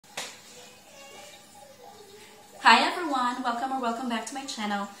everyone, welcome or welcome back to my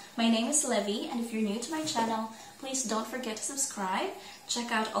channel. My name is Levi, and if you're new to my channel, please don't forget to subscribe. Check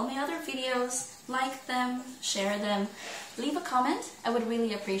out all my other videos, like them, share them, leave a comment. I would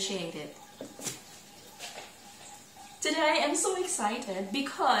really appreciate it. Today I'm so excited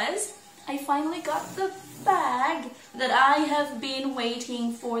because I finally got the bag that I have been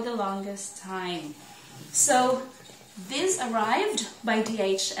waiting for the longest time. So this arrived by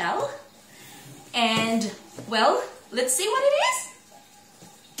DHL. And, well, let's see what it is.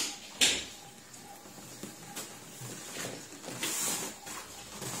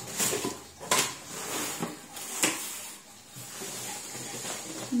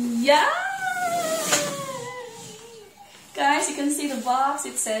 Yeah! Guys, you can see the box.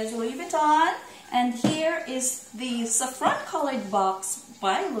 It says Louis Vuitton. And here is the saffron colored box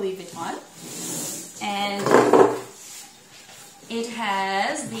by Louis Vuitton. And it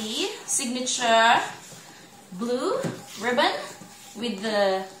has the signature blue ribbon with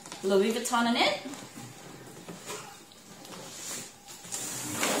the Louis Vuitton on it.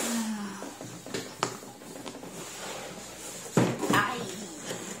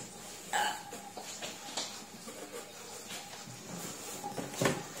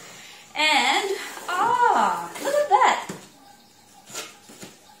 And, look at that.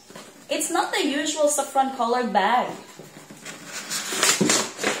 It's not the usual saffron colored bag.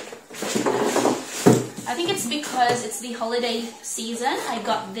 I think it's because it's the holiday season. I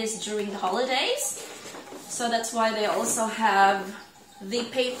got this during the holidays. So that's why they also have the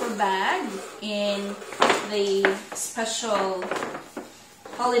paper bag in the special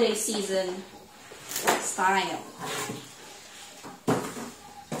holiday season style.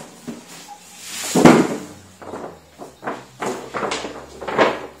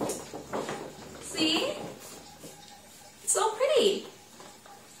 See? It's so pretty.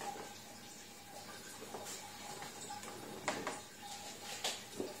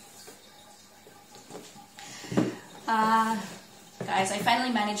 Guys, I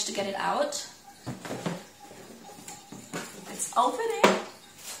finally managed to get it out. Let's open it,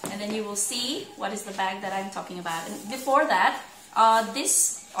 and then you will see what is the bag that I'm talking about. And before that,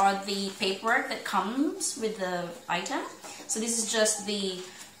 these are the paperwork that comes with the item. So this is just the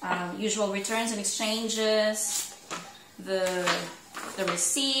usual returns and exchanges, the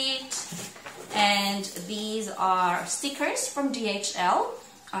receipt, and these are stickers from DHL.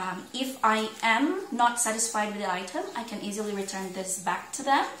 If I am not satisfied with the item, I can easily return this back to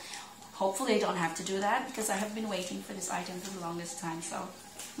them. Hopefully I don't have to do that because I have been waiting for this item for the longest time, so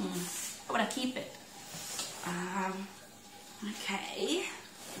I want to keep it. Okay.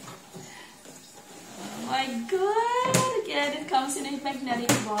 Oh my god! Again, it comes in a magnetic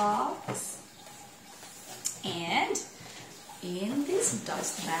box. And in this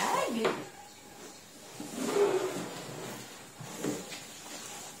dust bag,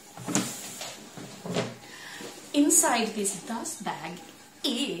 inside this dust bag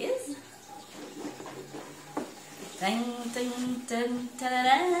is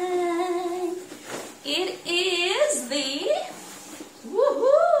it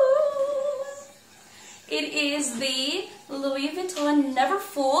is the Louis Vuitton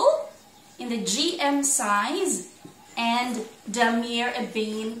Neverfull in the GM size and damier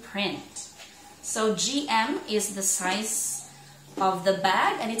ebene print. So GM is the size of the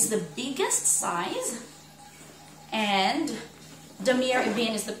bag and it's the biggest size. And damier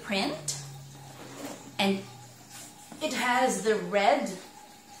ebene is the print, and it has the red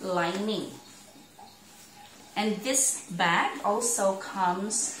lining. And this bag also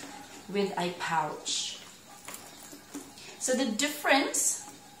comes with a pouch. So the difference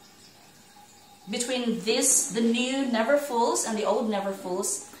between the new Neverfulls and the old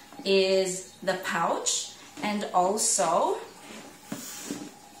Neverfulls is the pouch and also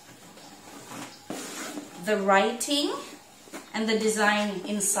the writing and the design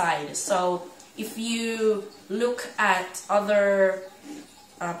inside. So if you look at other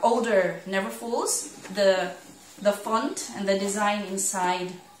older Neverfulls, the font and the design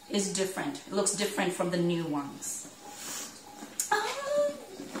inside is different. It looks different from the new ones.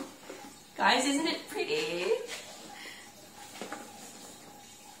 Guys, isn't it pretty?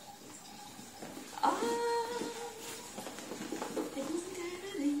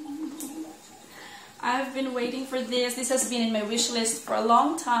 I've been waiting for this. This has been in my wish list for a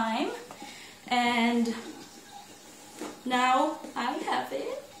long time, and now I have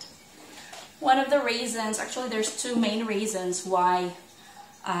it. One of the reasons, actually there's two main reasons why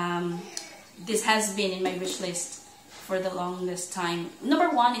this has been in my wish list for the longest time. Number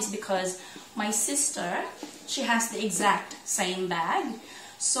one is because my sister, she has the exact same bag.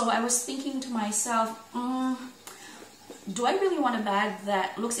 So I was thinking to myself, do I really want a bag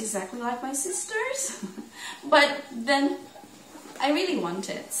that looks exactly like my sister's? But then I really want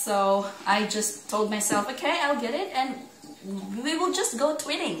it, so I just told myself, okay, I'll get it and we will just go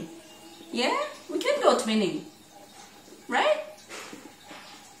twinning. Yeah, we can go twinning, right?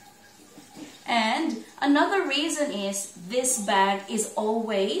 And another reason is this bag is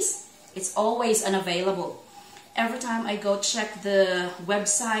always unavailable. Every time I go check the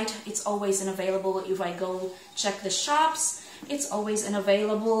website, it's always unavailable. If I go check the shops, it's always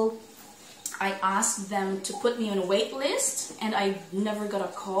unavailable. I asked them to put me on a wait list and I never got a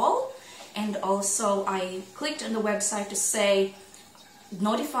call. And also I clicked on the website to say,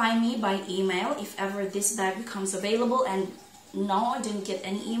 notify me by email if ever this bag becomes available, and no, I didn't get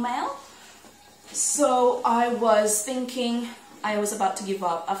any email. So I was thinking I was about to give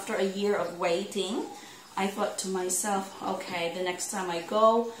up. After a year of waiting, I thought to myself, okay, the next time I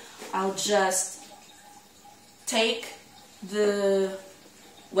go, I'll just take the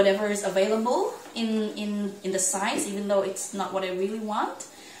whatever is available in the size, even though it's not what I really want.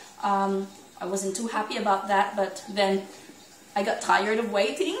 I wasn't too happy about that, but then I got tired of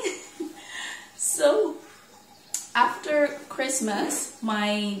waiting. So after Christmas,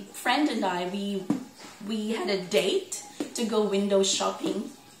 my friend and I, we had a date to go window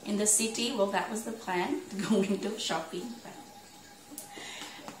shopping in the city. Well, that was the plan, to go window shopping.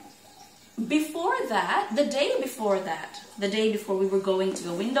 Before that, the day before we were going to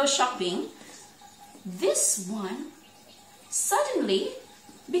go window shopping, this one suddenly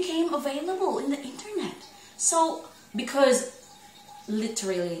became available in the internet. So, because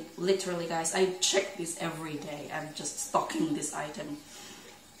literally guys, I check this every day. I'm just stalking this item.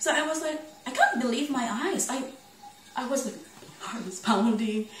 So I was like, I can't believe my eyes. I was like, heart was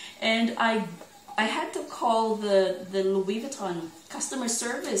pounding, and I had to call the Louis Vuitton customer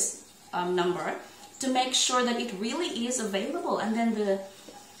service number to make sure that it really is available. And then the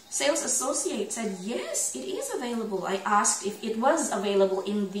sales associate said, yes, it is available. I asked if it was available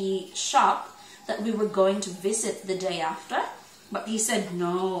in the shop that we were going to visit the day after, but he said,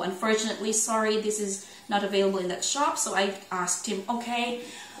 no, unfortunately, sorry, this is not available in that shop. So I asked him, okay,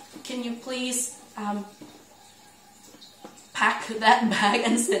 can you please pack that bag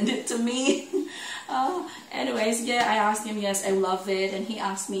and send it to me? Anyways, yeah, I asked him, yes, I love it. And he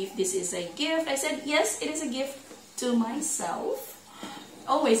asked me if this is a gift. I said, yes, it is a gift to myself.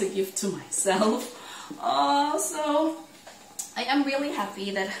 Always a gift to myself. So I am really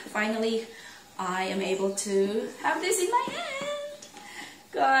happy that finally I am able to have this in my hand.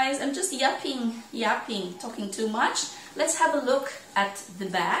 Guys, I'm just yapping, talking too much. Let's have a look at the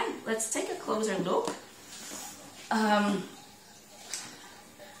bag. Let's take a closer look.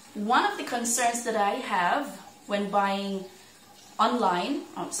 One of the concerns that I have when buying online,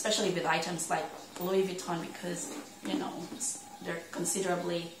 especially with items like Louis Vuitton, because, you know, they're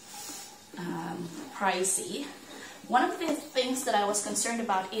considerably pricey. One of the things that I was concerned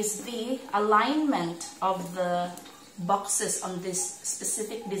about is the alignment of the boxes on this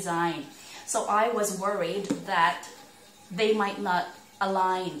specific design. So I was worried that they might not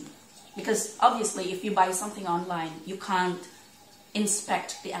align, because obviously if you buy something online, you can't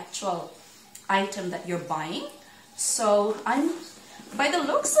inspect the actual item that you're buying. So by the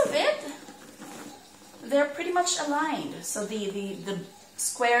looks of it, they're pretty much aligned. So the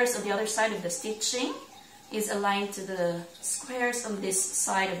squares on the other side of the stitching is aligned to the squares on this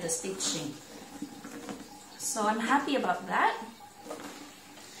side of the stitching. So I'm happy about that.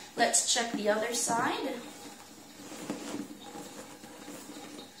 Let's check the other side.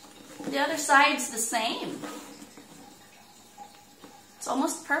 The other side's the same. It's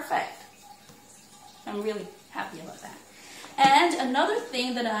almost perfect. I'm really happy about that. And another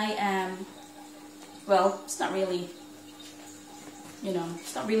thing that I am, well, it's not really, you know,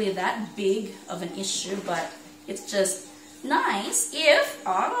 it's not really that big of an issue, but it's just nice if,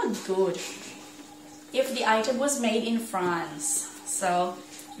 if the item was made in France. So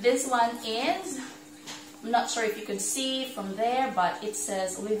this one is, I'm not sure if you can see from there, but it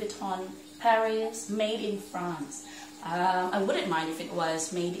says Louis Vuitton Paris, made in France. I wouldn't mind if it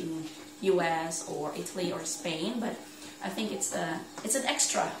was made in US or Italy or Spain, but I think it's an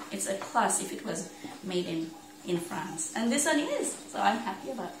extra, it's a plus if it was made in France. And this one is, so I'm happy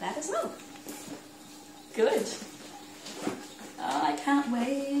about that as well. Good. Oh, I can't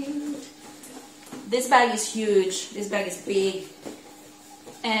wait. This bag is huge. This bag is big.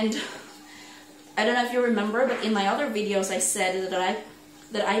 And I don't know if you remember, but in my other videos I said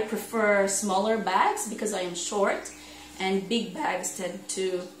that I prefer smaller bags because I am short and big bags tend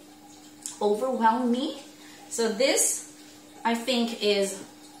to overwhelm me. So this, I think, is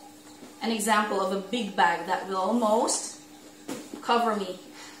an example of a big bag that will almost cover me.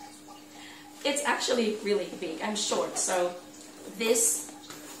 It's actually really big. I'm short, so this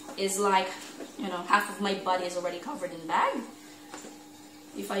is like, you know, half of my body is already covered in bag.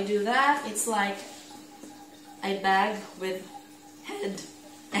 If I do that, it's like a bag with head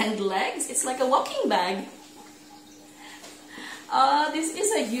and legs. It's like a walking bag. This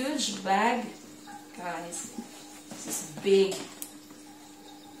is a huge bag, guys. This is big.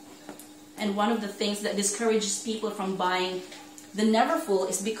 And one of the things that discourages people from buying the Neverfull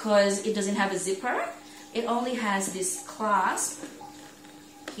is because it doesn't have a zipper. It only has this clasp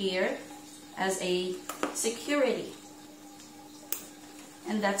here as a security.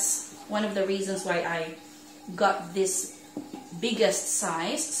 And that's one of the reasons why I got this biggest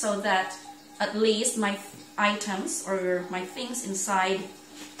size, so that at least my items or my things inside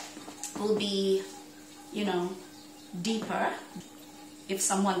will be, you know, deeper if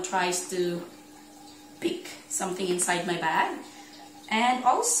someone tries to pick something inside my bag. And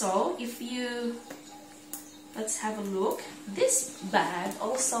also, if you, let's have a look, this bag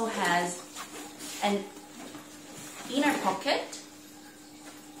also has an inner pocket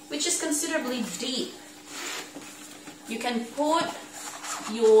which is considerably deep. You can put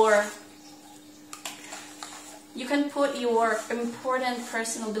your important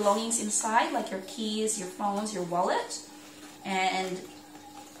personal belongings inside, like your keys, your phones, your wallet, and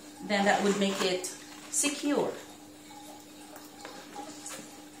then that would make it secure.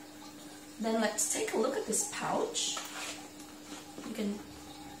 Then let's take a look at this pouch. You can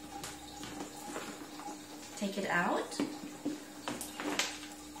take it out.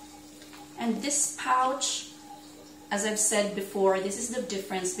 And this pouch, as I've said before, this is the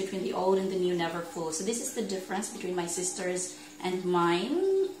difference between the old and the new Neverfull. So this is the difference between my sister's and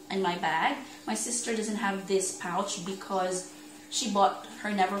mine and my bag. My sister doesn't have this pouch because she bought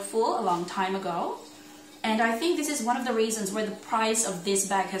her Neverfull a long time ago. And I think this is one of the reasons why the price of this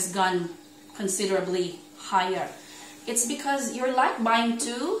bag has gone considerably higher. It's because you're like buying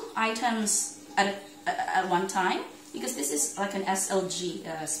two items at one time, because this is like an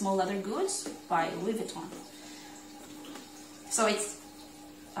SLG, small leather goods by Louis Vuitton. So it's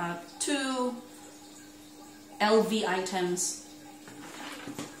two LV items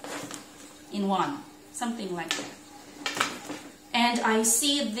in one, something like that. And I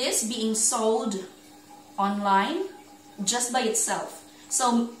see this being sold online just by itself.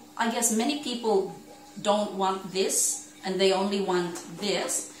 So I guess many people don't want this and they only want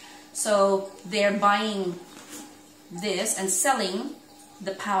this. So they're buying this and selling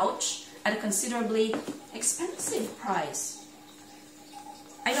the pouch at a considerably expensive price.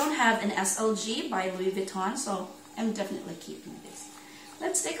 I don't have an SLG by Louis Vuitton, so I'm definitely keeping this.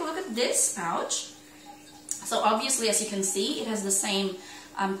 Let's take a look at this pouch. So obviously, as you can see, it has the same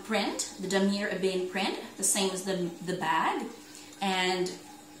print, the damier ebene print, the same as the bag. And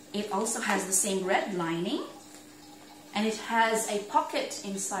it also has the same red lining. And it has a pocket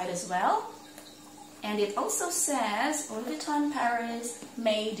inside as well. And it also says Louis Vuitton Paris,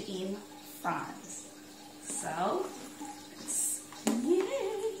 made in France. So, yay!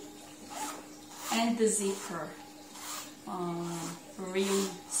 And the zipper, really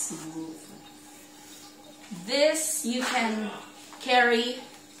smooth. This you can carry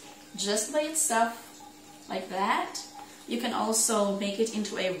just by itself, like that. You can also make it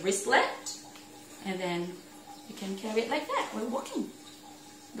into a wristlet, and then you can carry it like that while walking,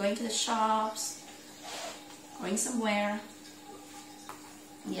 going to the shops, going somewhere.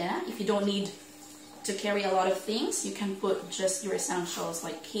 Yeah, if you don't need to carry a lot of things, you can put just your essentials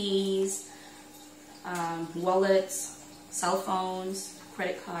like keys, wallets, cell phones,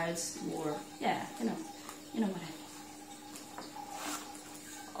 credit cards, or yeah, you know what I mean.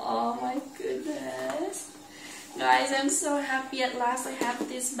 Oh my goodness, guys, I'm so happy at last I have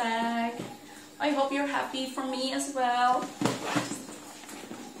this bag. I hope you're happy for me as well.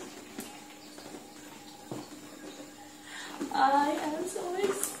 I am so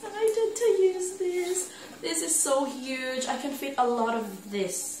excited to use this. This is so huge. I can fit a lot of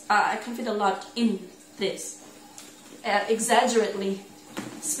this. I can fit a lot in this. Exaggerately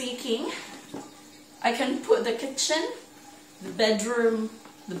speaking, I can put the kitchen, the bedroom,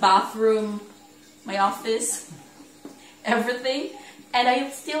 the bathroom, my office, everything, and I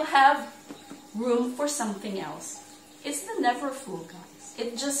still have room for something else. It's the Neverfull, guys.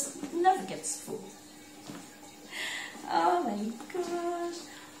 It just never gets full. Oh my gosh.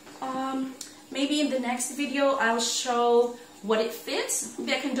 Maybe in the next video I'll show what it fits.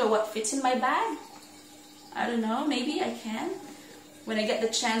 Maybe I can do what fits in my bag. I don't know, maybe I can when I get the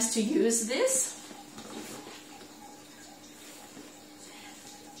chance to use this.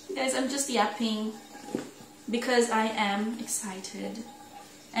 Guys, I'm just yapping because I am excited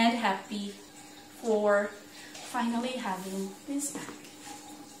and happy for finally having this bag.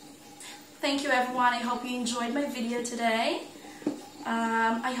 Thank you everyone. I hope you enjoyed my video today.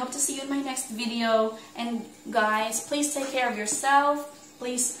 I hope to see you in my next video. And guys, please take care of yourself.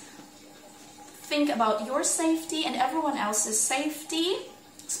 Please think about your safety and everyone else's safety,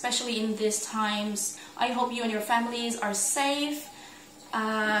 especially in these times. I hope you and your families are safe.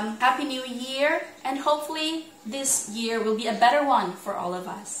 Happy New Year, and hopefully this year will be a better one for all of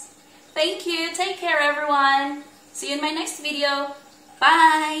us. Thank you. Take care everyone. See you in my next video.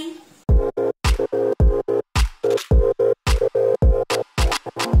 Bye.